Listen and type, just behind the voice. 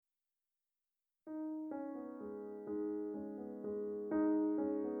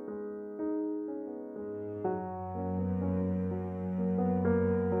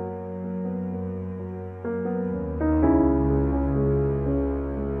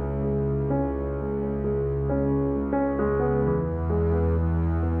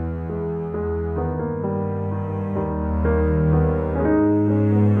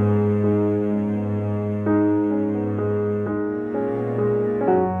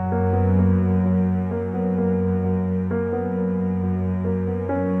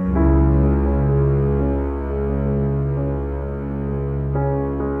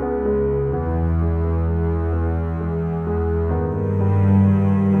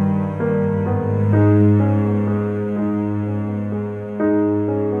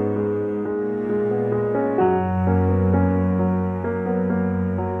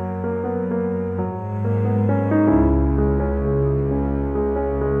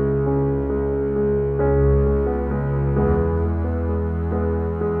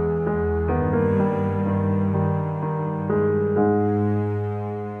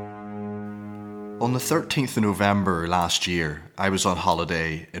13th of November last year, I was on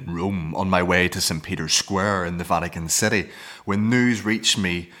holiday in Rome on my way to St. Peter's Square in the Vatican City when news reached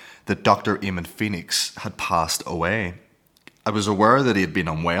me that Dr. Éamon Phoenix had passed away. I was aware that he had been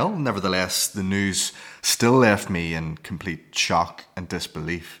unwell, nevertheless the news still left me in complete shock and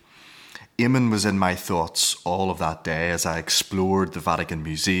disbelief. Éamon was in my thoughts all of that day as I explored the Vatican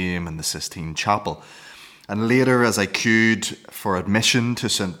Museum and the Sistine Chapel. And later, as I queued for admission to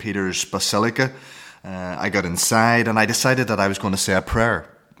St. Peter's Basilica, I got inside and I decided that I was going to say a prayer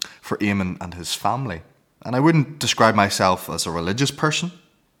for Éamon and his family. And I wouldn't describe myself as a religious person.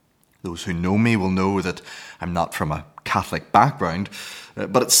 Those who know me will know that I'm not from a Catholic background,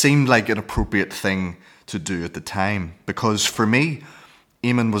 but it seemed like an appropriate thing to do at the time. Because for me,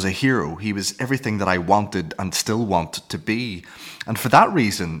 Éamon was a hero. He was everything that I wanted and still want to be. And for that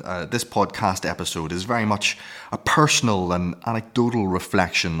reason, this podcast episode is very much a personal and anecdotal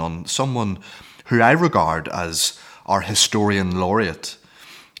reflection on someone who I regard as our historian laureate.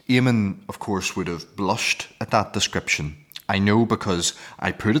 Éamon, of course, would have blushed at that description. I know because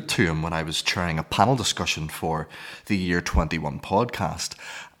I put it to him when I was chairing a panel discussion for the Year 21 podcast,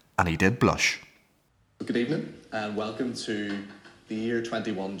 and he did blush. Good evening and welcome to the Year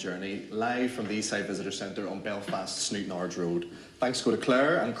 21 journey, live from the Eastside Visitor Centre on Belfast's Newtownards Road. Thanks go to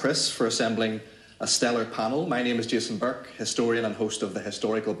Claire and Chris for assembling a stellar panel. My name is Jason Burke, historian and host of the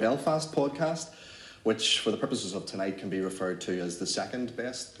Historical Belfast podcast, which for the purposes of tonight can be referred to as the second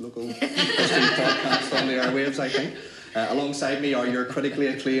best local history podcast on the airwaves, I think. Alongside me are your critically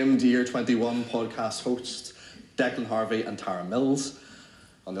acclaimed Year 21 podcast hosts, Declan Harvey and Tara Mills.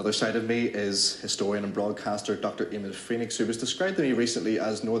 On the other side of me is historian and broadcaster Dr. Éamon Phoenix, who was described to me recently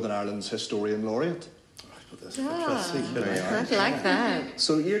as Northern Ireland's historian laureate. I like that.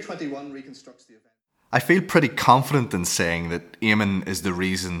 So Year 21 reconstructs the event. I feel pretty confident in saying that Éamon is the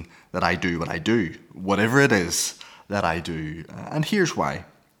reason that I do what I do, whatever it is that I do. And here's why.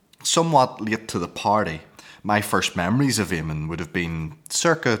 Somewhat late to the party, my first memories of Éamon would have been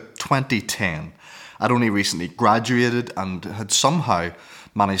circa 2010. I'd only recently graduated and had somehow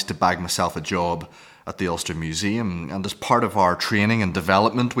managed to bag myself a job at the Ulster Museum, and as part of our training and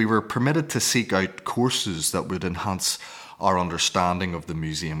development we were permitted to seek out courses that would enhance our understanding of the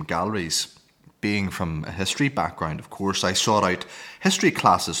museum galleries. Being from a history background, of course, I sought out history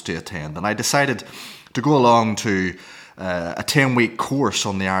classes to attend, and I decided to go along to a 10-week course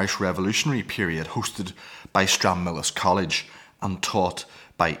on the Irish Revolutionary period hosted by Stranmillis College and taught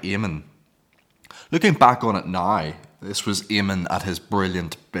by Éamon. Looking back on it now, this was Éamon at his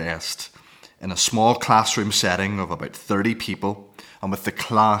brilliant best. In a small classroom setting of about 30 people, and with the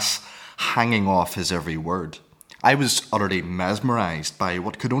class hanging off his every word. I was utterly mesmerised by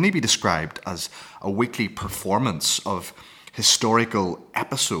what could only be described as a weekly performance of historical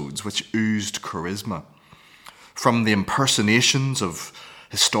episodes which oozed charisma. From the impersonations of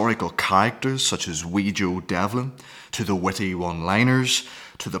historical characters such as Wee Joe Devlin, to the witty one-liners,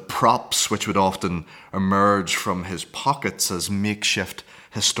 to the props which would often emerge from his pockets as makeshift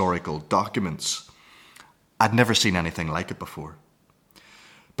historical documents. I'd never seen anything like it before.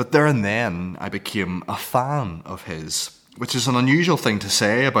 But there and then I became a fan of his, which is an unusual thing to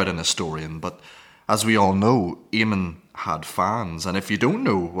say about an historian, but as we all know, Éamon had fans, and if you don't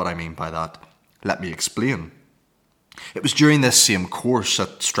know what I mean by that, let me explain. It was during this same course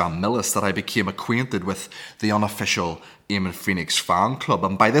at Stranmillis that I became acquainted with the unofficial Éamon Phoenix fan club,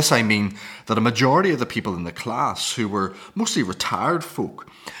 and by this I mean that a majority of the people in the class, who were mostly retired folk,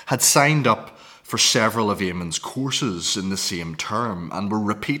 had signed up for several of Éamon's courses in the same term and were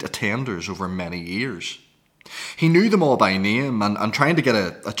repeat attenders over many years. He knew them all by name, and trying to get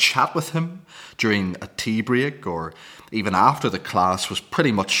a chat with him during a tea break or even after the class was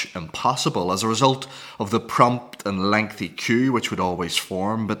pretty much impossible as a result of the prompt and lengthy queue which would always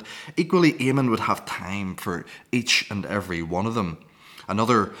form, but equally Éamon would have time for each and every one of them.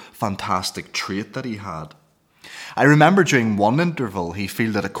 Another fantastic trait that he had. I remember during one interval he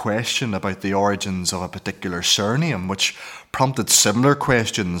fielded a question about the origins of a particular surname, which prompted similar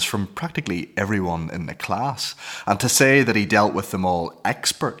questions from practically everyone in the class, and to say that he dealt with them all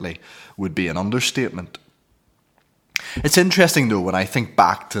expertly would be an understatement. It's interesting though, when I think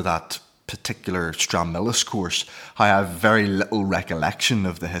back to that particular Stranmillis course, how I have very little recollection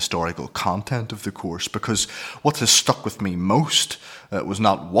of the historical content of the course, because what has stuck with me most was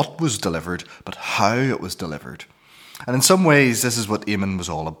not what was delivered, but how it was delivered. And in some ways, this is what Éamon was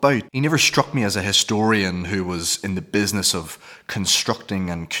all about. He never struck me as a historian who was in the business of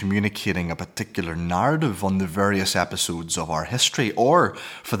constructing and communicating a particular narrative on the various episodes of our history, or,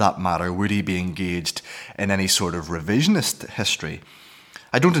 for that matter, would he be engaged in any sort of revisionist history.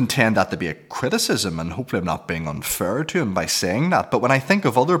 I don't intend that to be a criticism, and hopefully I'm not being unfair to him by saying that, but when I think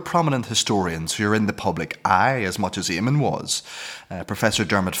of other prominent historians who are in the public eye as much as Éamon was, Professor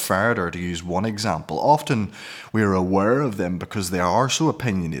Dermot Faraday to use one example, often we are aware of them because they are so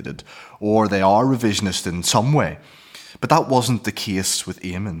opinionated or they are revisionist in some way. But that wasn't the case with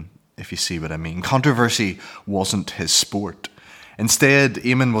Éamon, if you see what I mean. Controversy wasn't his sport. Instead,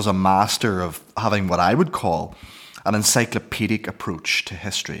 Éamon was a master of having what I would call an encyclopedic approach to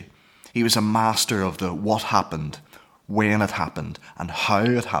history. He was a master of the what happened, when it happened, and how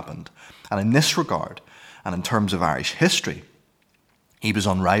it happened. And in this regard, and in terms of Irish history, he was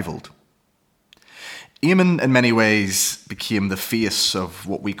unrivalled. Éamon, in many ways, became the face of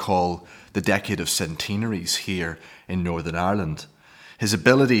what we call the decade of centenaries here in Northern Ireland. His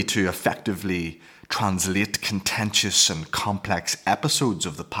ability to effectively translate contentious and complex episodes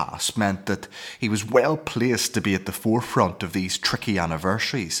of the past meant that he was well placed to be at the forefront of these tricky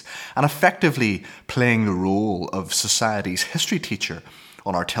anniversaries and effectively playing the role of society's history teacher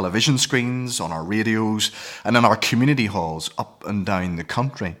on our television screens, on our radios, and in our community halls up and down the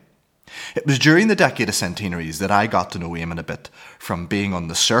country. It was during the decade of centenaries that I got to know Éamon a bit, from being on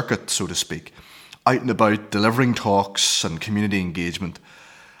the circuit, so to speak, out and about delivering talks and community engagement.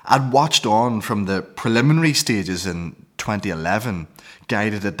 I'd watched on from the preliminary stages in 2011,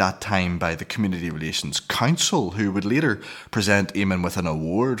 guided at that time by the Community Relations Council, who would later present Éamon with an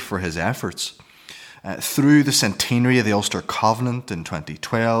award for his efforts. Through the centenary of the Ulster Covenant in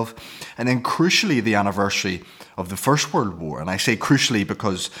 2012, and then crucially the anniversary of the First World War. And I say crucially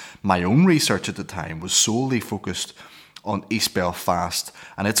because my own research at the time was solely focused on East Belfast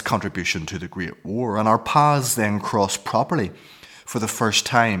and its contribution to the Great War. And our paths then crossed properly for the first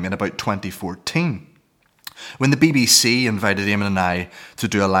time in about 2014, when the BBC invited Éamon and I to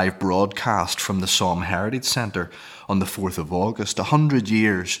do a live broadcast from the Somme Heritage Centre on the 4th of August, 100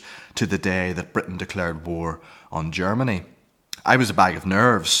 years to the day that Britain declared war on Germany. I was a bag of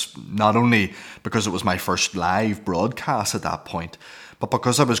nerves, not only because it was my first live broadcast at that point, but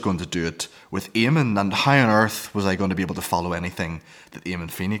because I was going to do it with Éamon, and how on earth was I going to be able to follow anything that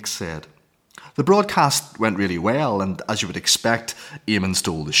Éamon Phoenix said? The broadcast went really well, and as you would expect, Éamon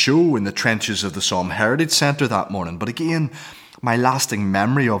stole the show in the trenches of the Somme Heritage Centre that morning. But again, my lasting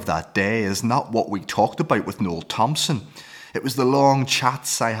memory of that day is not what we talked about with Noel Thompson. It was the long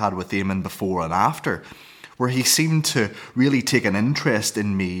chats I had with Éamon before and after, where he seemed to really take an interest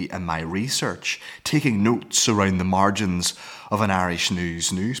in me and my research, taking notes around the margins of an Irish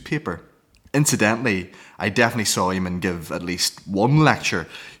news newspaper. Incidentally, I definitely saw Éamon give at least one lecture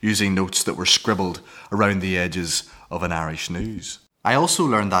using notes that were scribbled around the edges of an Irish news. I also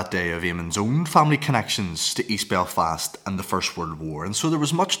learned that day of Éamon's own family connections to East Belfast and the First World War, and so there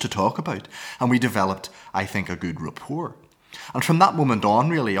was much to talk about, and we developed, I think, a good rapport. And from that moment on,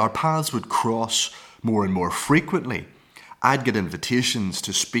 really, our paths would cross more and more frequently. I'd get invitations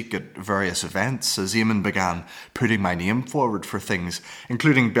to speak at various events as Éamon began putting my name forward for things,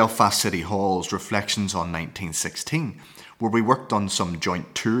 including Belfast City Hall's Reflections on 1916, where we worked on some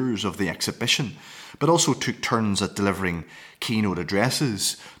joint tours of the exhibition, but also took turns at delivering keynote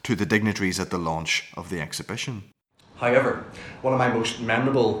addresses to the dignitaries at the launch of the exhibition. However, one of my most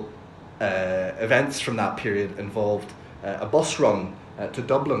memorable events from that period involved a bus run to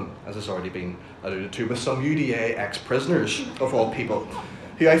Dublin, as has already been alluded to, with some UDA ex-prisoners, of all people,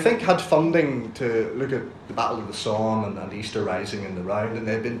 who I think had funding to look at the Battle of the Somme and Easter Rising in the round, and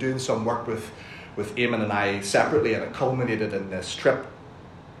they'd been doing some work with Éamon and I separately, and it culminated in this trip.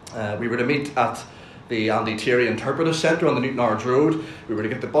 We were to meet at the Andy Terry Interpretive Centre on the Newtownards Road. We were to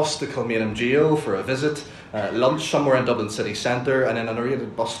get the bus to Kilmainham Jail for a visit, lunch somewhere in Dublin city centre, and then a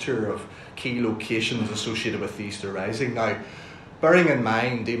narrated bus tour of key locations associated with the Easter Rising. Now, bearing in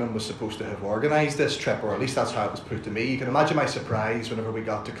mind Éamon was supposed to have organised this trip, or at least that's how it was put to me, you can imagine my surprise whenever we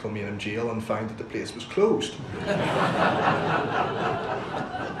got to Kilmainham Jail and found that the place was closed.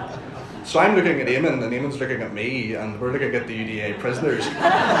 So I'm looking at Éamon, and Éamon's looking at me, and we're looking at the UDA prisoners.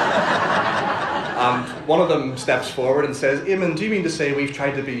 And one of them steps forward and says, "Éamon, do you mean to say we've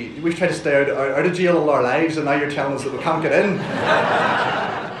tried to stay out of jail all our lives, and now you're telling us that we can't get in?"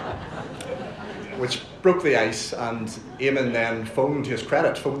 Which broke the ice, and Éamon then phoned, to his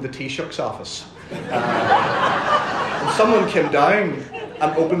credit, phoned the Taoiseach's office. And someone came down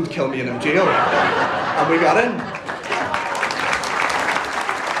and opened Kilmainham Jail, and we got in.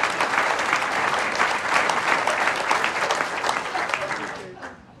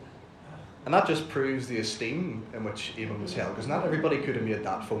 And that just proves the esteem in which Éamon was held, because not everybody could have made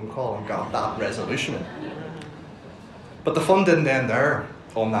that phone call and got that resolution. But the fun didn't end there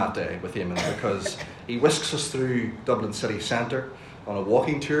on that day with Éamon, because he whisks us through Dublin city centre on a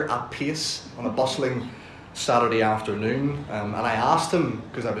walking tour at pace on a bustling Saturday afternoon, and I asked him,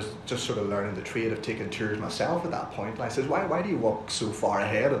 because I was just sort of learning the trade of taking tours myself at that point, and I said, why do you walk so far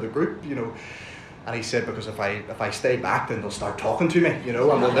ahead of the group, you know? And he said, because if I stay back, then they'll start talking to me, you know,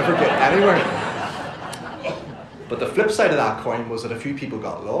 and we'll never get anywhere. But the flip side of that coin was that a few people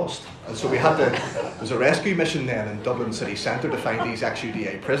got lost, and so we had to, there was a rescue mission then in Dublin city centre to find these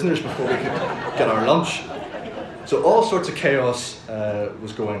ex-UDA prisoners before we could get our lunch. So all sorts of chaos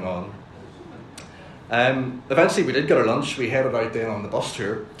was going on. Eventually we did get our lunch. We headed out then on the bus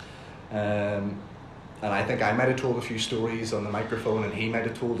tour, and I think I might have told a few stories on the microphone, and he might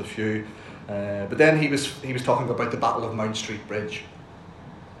have told a few. But then he was talking about the Battle of Mount Street Bridge,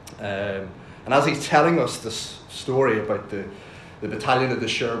 and as he's telling us this story about the battalion of the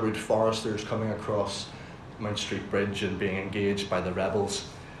Sherwood Foresters coming across Mount Street Bridge and being engaged by the rebels,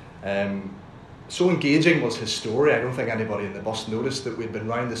 so engaging was his story. I don't think anybody in the bus noticed that we'd been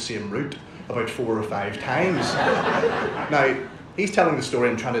round the same route about 4 or 5 times. Now, he's telling the story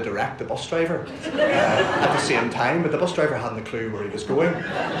and trying to direct the bus driver at the same time, but the bus driver hadn't a clue where he was going.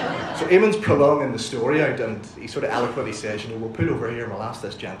 So Éamon's prolonging the story out, and he sort of eloquently says, you know, we'll pull over here and we'll ask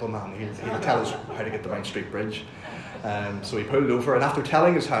this gentleman, he'll tell us how to get to Mount Street Bridge. So he pulled over, and after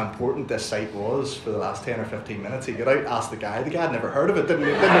telling us how important this site was for the last 10 or 15 minutes, he got out, asked the guy had never heard of it, didn't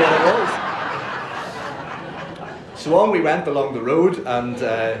know what it was. So on we went along the road, and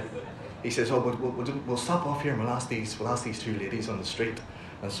he says, we'll stop off here and we'll ask these 2 ladies on the street.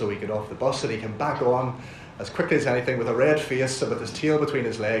 And so he got off the bus and he came back on as quickly as anything with a red face and with his tail between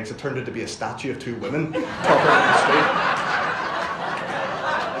his legs. It turned out to be a statue of 2 women talking on the street.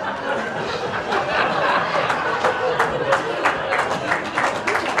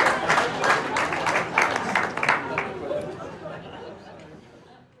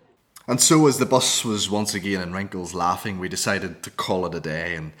 And so as the bus was once again in wrinkles laughing, we decided to call it a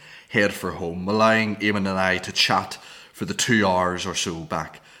day and head for home, allowing Éamon and I to chat for the 2 hours or so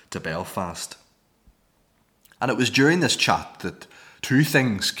back to Belfast. And it was during this chat that 2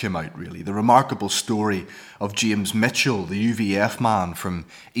 things came out really. The remarkable story of James Mitchell, the UVF man from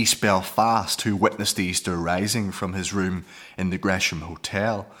East Belfast who witnessed the Easter Rising from his room in the Gresham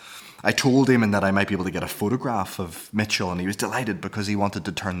Hotel. I told Éamon that I might be able to get a photograph of Mitchell, and he was delighted because he wanted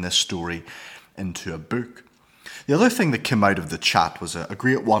to turn this story into a book. The other thing that came out of the chat was a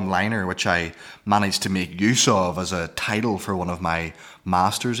great one-liner which I managed to make use of as a title for one of my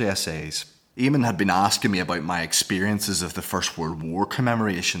master's essays. Éamon had been asking me about my experiences of the First World War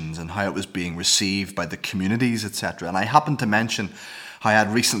commemorations and how it was being received by the communities, etc. And I happened to mention how I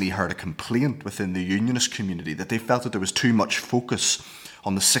had recently heard a complaint within the Unionist community that they felt that there was too much focus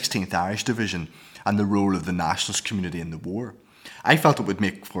on the 16th Irish Division and the role of the nationalist community in the war. I felt it would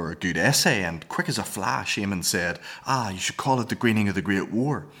make for a good essay, and quick as a flash, Éamon said, you should call it The Greening of the Great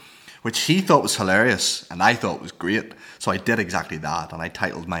War, which he thought was hilarious and I thought was great. So I did exactly that, and I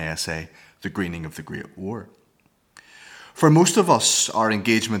titled my essay The Greening of the Great War. For most of us, our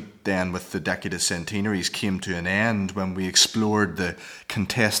engagement then with the decade of centenaries came to an end when we explored the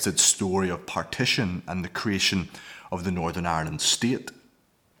contested story of partition and the creation of the Northern Ireland state.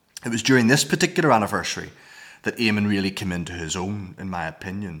 It was during this particular anniversary that Éamon really came into his own, in my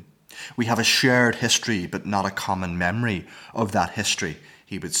opinion. We have a shared history, but not a common memory of that history,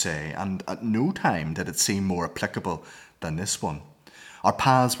 he would say, and at no time did it seem more applicable than this one. Our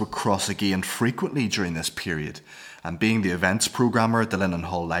paths would cross again frequently during this period, and being the events programmer at the Lennon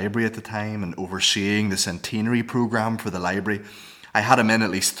Hall Library at the time and overseeing the centenary programme for the library, I had him in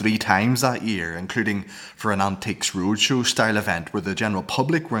at least 3 times that year, including for an Antiques Roadshow style event where the general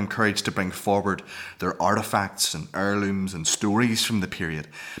public were encouraged to bring forward their artefacts and heirlooms and stories from the period.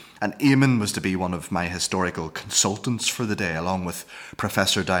 And Éamon was to be one of my historical consultants for the day, along with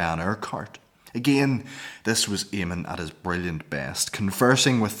Professor Diane Urquhart. Again, this was Éamon at his brilliant best,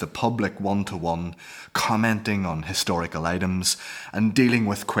 conversing with the public one-to-one, commenting on historical items, and dealing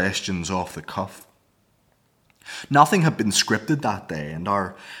with questions off the cuff. Nothing had been scripted that day, and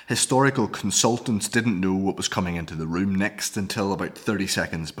our historical consultants didn't know what was coming into the room next until about 30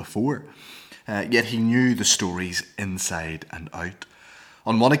 seconds before. Yet he knew the stories inside and out.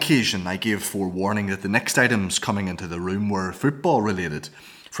 On one occasion, I gave forewarning that the next items coming into the room were football related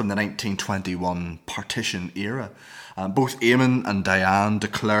from the 1921 partition era. Both Éamon and Diane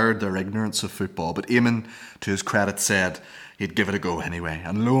declared their ignorance of football, but Éamon, to his credit, said he'd give it a go anyway,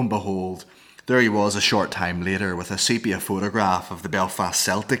 and lo and behold, there he was a short time later with a sepia photograph of the Belfast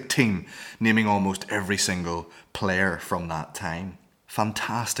Celtic team, naming almost every single player from that time.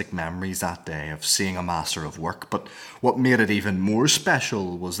 Fantastic memories that day of seeing a master of work, but what made it even more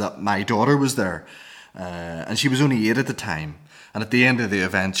special was that my daughter was there, and she was only 8 at the time, And at the end of the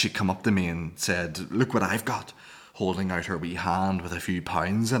event, she come up to me and said, "Look what I've got," holding out her wee hand with a few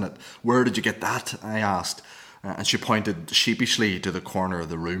pounds in it. "Where did you get that?" I asked. And she pointed sheepishly to the corner of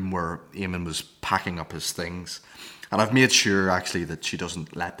the room where Éamon was packing up his things. And I've made sure, actually, that she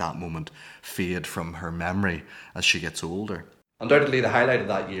doesn't let that moment fade from her memory as she gets older. Undoubtedly, the highlight of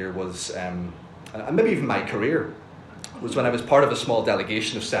that year was, and maybe even my career, was when I was part of a small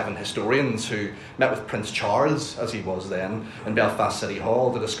delegation of 7 historians who met with Prince Charles, as he was then, in Belfast City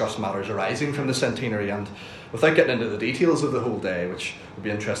Hall to discuss matters arising from the centenary. And without getting into the details of the whole day, which would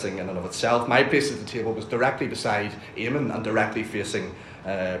be interesting in and of itself, my place at the table was directly beside Éamon and directly facing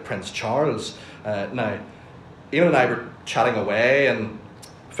Prince Charles. Now, Éamon and I were chatting away and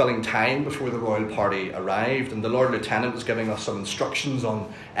filling time before the royal party arrived, and the Lord Lieutenant was giving us some instructions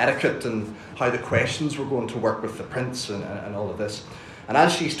on etiquette and how the questions were going to work with the Prince and all of this. And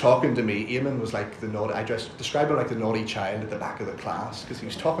as she's talking to me, Éamon was like the naughty, I described him like the naughty child at the back of the class, because he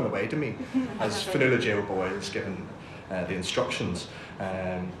was talking away to me as Fionnuala J. O'Boyle was giving the instructions.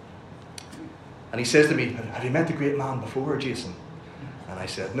 And he says to me, "Have you met the great man before, Jason?" And I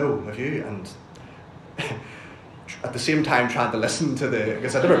said, "No, have you?" And at the same time trying to listen to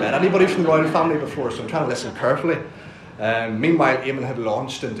because I'd never met anybody from the royal family before, so I'm trying to listen carefully. Meanwhile, Éamon had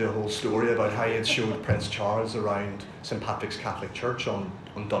launched into a whole story about how he had showed Prince Charles around St Patrick's Catholic Church on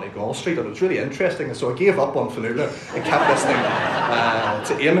Donegal Street, and it was really interesting, and so I gave up on Fionnuala and kept listening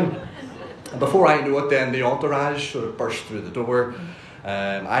to Éamon. And before I knew it, then the entourage sort of burst through the door.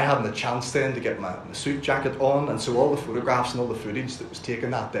 I hadn't a chance then to get my suit jacket on, and so all the photographs and all the footage that was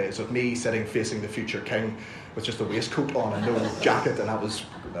taken that day is of me sitting facing the future king with just a waistcoat on and no jacket, and that was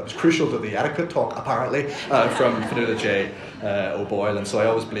crucial to the etiquette talk, apparently, from Fionnuala J. O'Boyle, and so I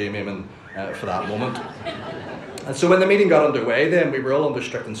always blame Éamon for that moment. And so when the meeting got underway then, we were all under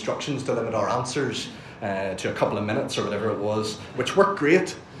strict instructions to limit our answers to a couple of minutes or whatever it was, which worked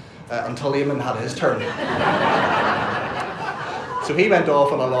great until Éamon had his turn. So he went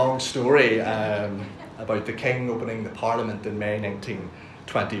off on a long story about the king opening the Parliament in May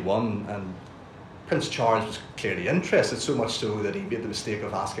 1921, and Prince Charles was clearly interested, so much so that he made the mistake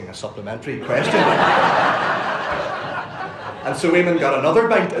of asking a supplementary question. And so Éamon got another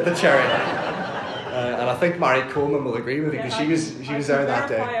bite at the cherry. And I think Mary Coleman will agree with me, because she was there that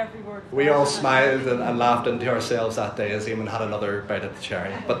day. We all smiled and laughed into ourselves that day as Éamon had another bite at the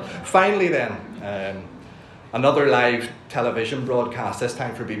cherry. But finally then, another live television broadcast, this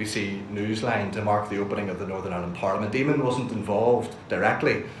time for BBC Newsline, to mark the opening of the Northern Ireland Parliament. Éamon wasn't involved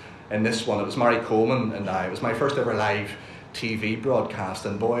directly in this one. It was Mary Coleman and I. It was my first ever live TV broadcast,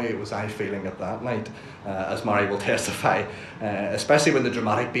 and boy, was I feeling it that night, as Mary will testify, especially when the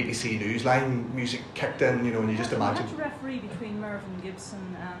dramatic BBC Newsline music kicked in, and you just imagine. You had to referee between Mervyn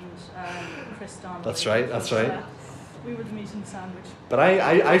Gibson and Chris Donnelly. That's right. We were the meeting sandwich. But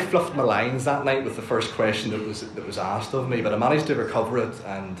I fluffed my lines that night with the first question that was asked of me, but I managed to recover it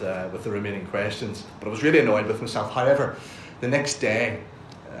and with the remaining questions. But I was really annoyed with myself. However, the next day,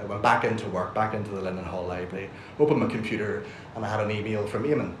 I went back into work, back into the Linden Hall Library, opened my computer, and I had an email from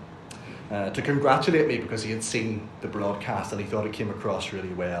Éamon to congratulate me because he had seen the broadcast and he thought it came across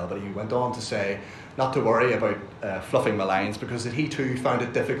really well. But he went on to say not to worry about fluffing my lines, because that he too found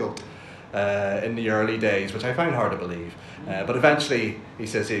it difficult in the early days, which I found hard to believe. But eventually, he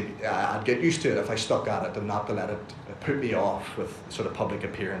says I'd get used to it if I stuck at it and not to let it put me off with sort of public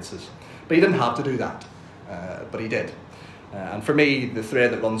appearances. But he didn't have to do that, but he did. And for me, the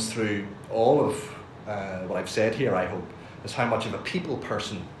thread that runs through all of what I've said here, I hope, is how much of a people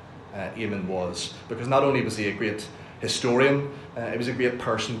person Éamon was. Because not only was he a great historian, he was a great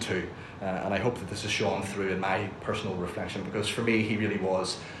person too. And I hope that this has shone through in my personal reflection, because for me, he really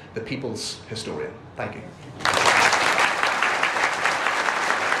was the people's historian. Thank you.